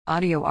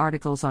Audio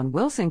articles on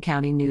Wilson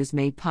County News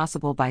made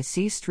possible by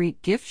C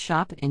Street Gift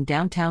Shop in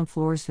downtown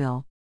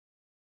Floresville.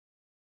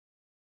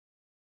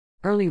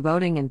 Early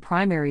voting in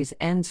primaries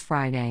ends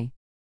Friday.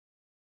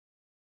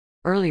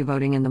 Early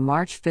voting in the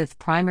March 5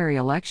 primary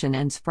election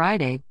ends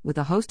Friday, with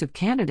a host of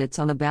candidates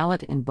on the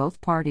ballot in both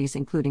parties,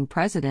 including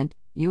President,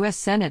 U.S.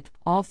 Senate,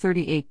 all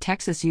 38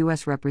 Texas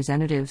U.S.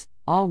 Representatives,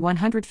 all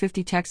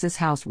 150 Texas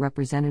House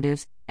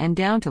Representatives, and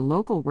down to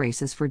local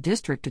races for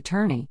district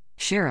attorney,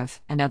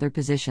 sheriff, and other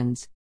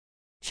positions.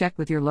 Check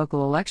with your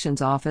local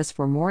elections office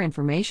for more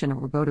information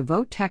or go to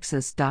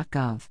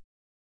votetexas.gov.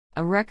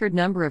 A record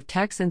number of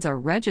Texans are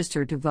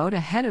registered to vote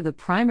ahead of the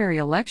primary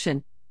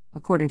election,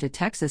 according to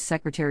Texas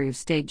Secretary of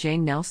State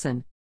Jane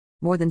Nelson.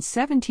 More than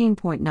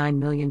 17.9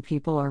 million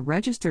people are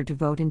registered to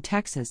vote in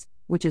Texas,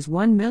 which is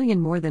 1 million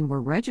more than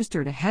were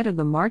registered ahead of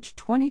the March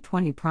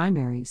 2020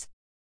 primaries.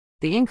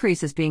 The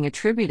increase is being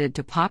attributed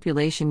to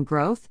population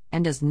growth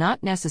and does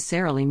not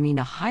necessarily mean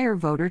a higher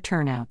voter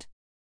turnout.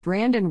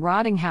 Brandon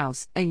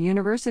Rottinghouse, a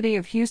University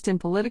of Houston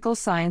political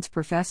science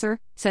professor,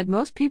 said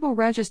most people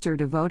register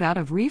to vote out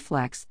of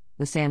reflex,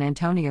 the San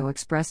Antonio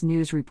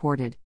Express-News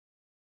reported.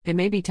 It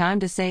may be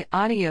time to say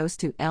adios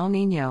to El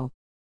Niño.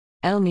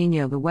 El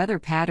Niño, the weather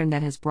pattern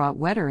that has brought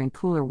wetter and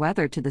cooler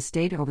weather to the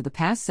state over the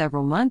past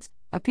several months,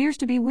 appears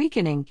to be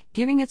weakening,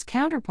 giving its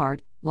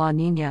counterpart, La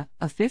Niña,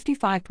 a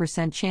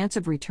 55% chance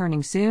of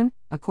returning soon,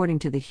 according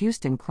to the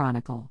Houston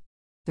Chronicle.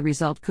 The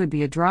result could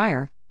be a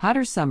drier,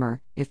 hotter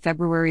summer, if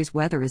February's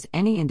weather is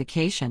any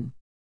indication.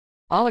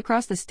 All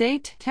across the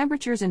state,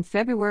 temperatures in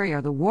February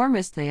are the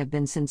warmest they have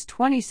been since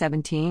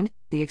 2017,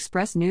 the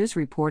Express-News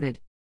reported.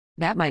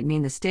 That might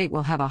mean the state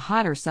will have a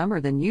hotter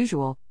summer than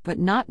usual, but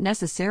not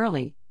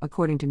necessarily,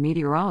 according to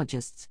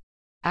meteorologists.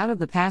 Out of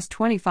the past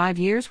 25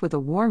 years with a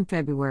warm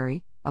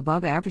February,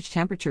 above-average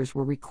temperatures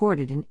were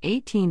recorded in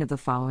 18 of the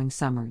following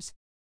summers.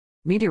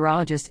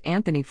 Meteorologist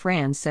Anthony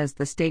Franz says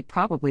the state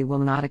probably will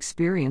not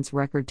experience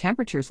record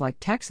temperatures like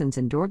Texans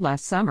endured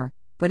last summer,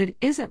 but it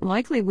isn't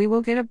likely we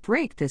will get a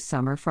break this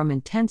summer from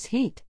intense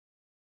heat.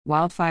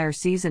 Wildfire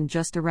season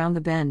just around the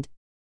bend.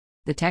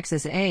 The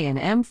Texas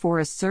A&M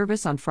Forest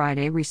Service on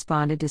Friday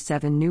responded to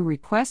 7 new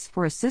requests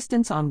for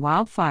assistance on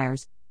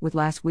wildfires, with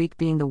last week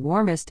being the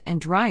warmest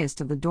and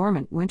driest of the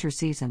dormant winter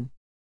season.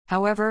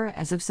 However,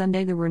 as of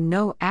Sunday, there were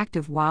no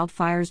active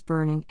wildfires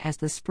burning as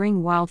the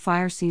spring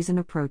wildfire season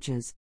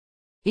approaches.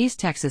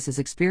 East Texas is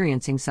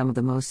experiencing some of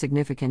the most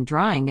significant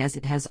drying, as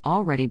it has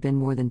already been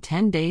more than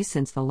 10 days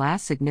since the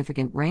last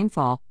significant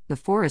rainfall, the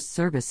Forest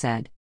Service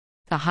said.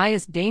 The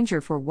highest danger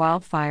for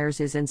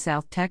wildfires is in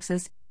South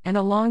Texas and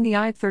along the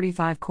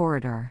I-35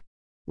 corridor.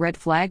 Red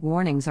flag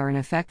warnings are in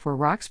effect for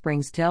Rock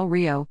Springs, Del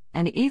Rio,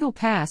 and Eagle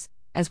Pass,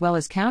 as well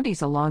as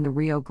counties along the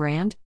Rio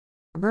Grande.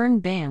 Burn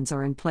bans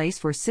are in place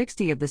for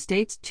 60 of the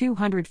state's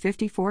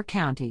 254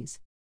 counties.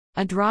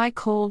 A dry,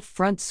 cold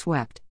front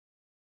swept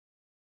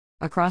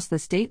across the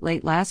state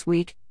late last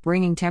week,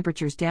 bringing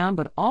temperatures down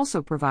but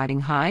also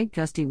providing high,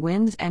 gusty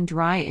winds and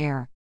dry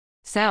air.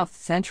 South,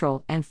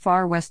 Central, and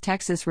Far West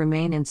Texas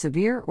remain in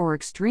severe or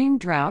extreme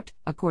drought,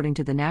 according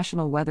to the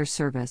National Weather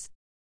Service.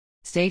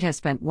 State has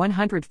spent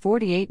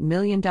 $148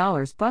 million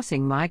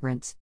busing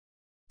migrants.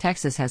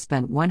 Texas has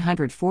spent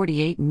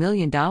 $148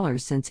 million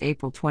since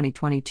April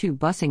 2022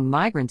 busing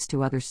migrants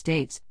to other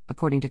states,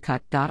 according to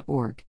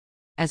cut.org.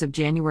 As of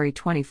January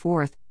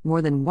 24,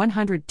 more than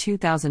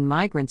 102,000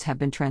 migrants have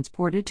been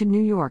transported to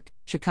New York,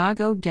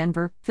 Chicago,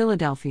 Denver,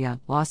 Philadelphia,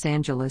 Los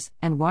Angeles,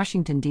 and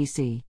Washington,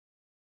 D.C.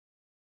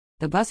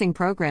 The busing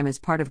program is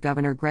part of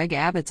Governor Greg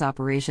Abbott's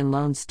Operation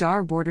Lone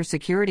Star Border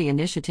Security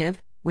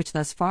Initiative, which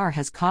thus far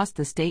has cost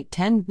the state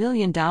 $10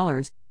 billion,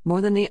 more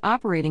than the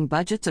operating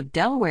budgets of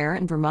Delaware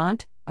and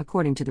Vermont,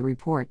 according to the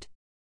report.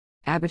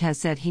 Abbott has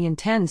said he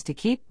intends to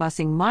keep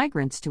busing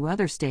migrants to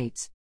other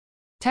states.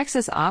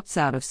 Texas opts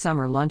out of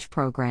summer lunch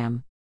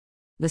program.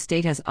 The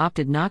state has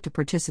opted not to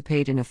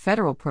participate in a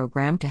federal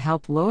program to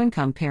help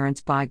low-income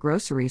parents buy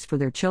groceries for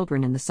their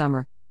children in the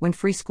summer, when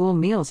free school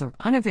meals are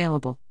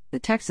unavailable, the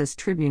Texas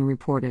Tribune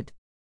reported.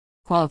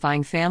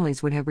 Qualifying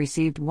families would have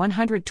received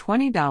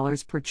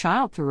 $120 per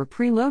child through a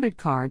preloaded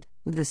card,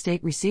 with the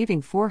state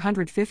receiving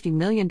 $450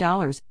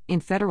 million in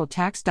federal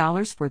tax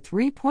dollars for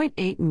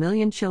 3.8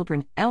 million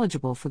children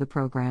eligible for the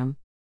program.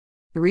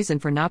 The reason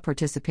for not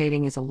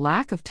participating is a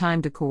lack of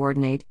time to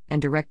coordinate and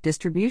direct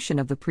distribution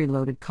of the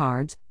preloaded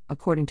cards,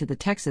 according to the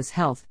Texas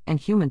Health and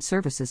Human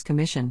Services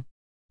Commission.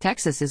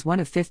 Texas is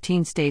one of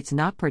 15 states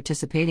not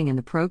participating in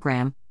the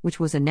program, which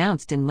was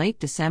announced in late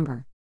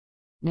December.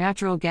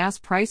 Natural gas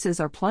prices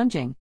are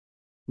plunging.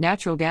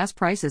 Natural gas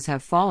prices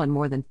have fallen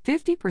more than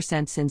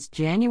 50% since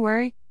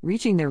January,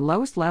 reaching their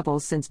lowest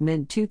levels since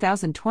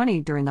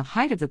mid-2020 during the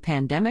height of the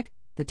pandemic,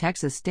 the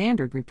Texas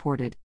Standard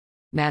reported.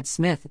 Matt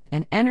Smith,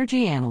 an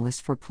energy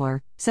analyst for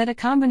PLR, said a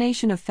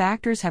combination of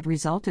factors have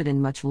resulted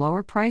in much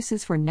lower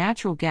prices for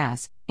natural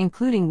gas,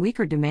 including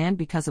weaker demand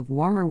because of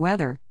warmer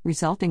weather,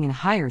 resulting in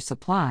higher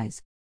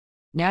supplies.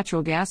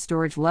 Natural gas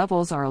storage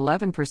levels are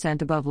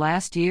 11% above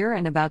last year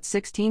and about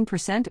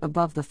 16%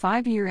 above the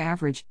 5-year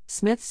average,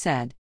 Smith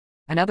said.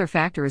 Another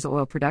factor is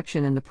oil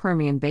production in the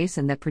Permian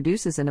Basin that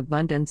produces an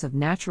abundance of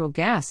natural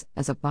gas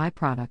as a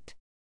byproduct.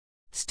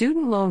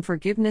 Student loan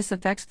forgiveness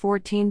affects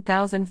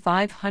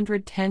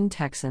 14,510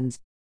 Texans.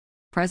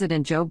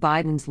 President Joe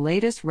Biden's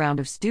latest round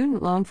of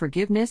student loan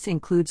forgiveness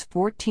includes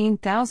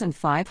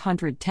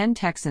 14,510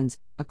 Texans,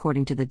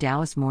 according to the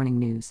Dallas Morning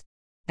News.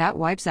 That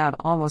wipes out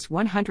almost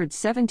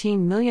 $117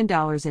 million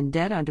in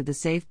debt under the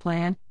SAFE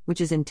plan,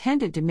 which is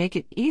intended to make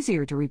it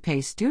easier to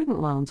repay student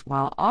loans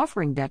while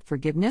offering debt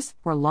forgiveness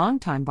for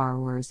longtime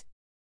borrowers.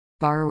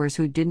 Borrowers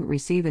who didn't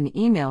receive an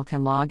email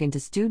can log into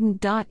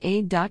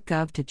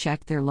student.aid.gov to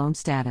check their loan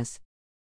status.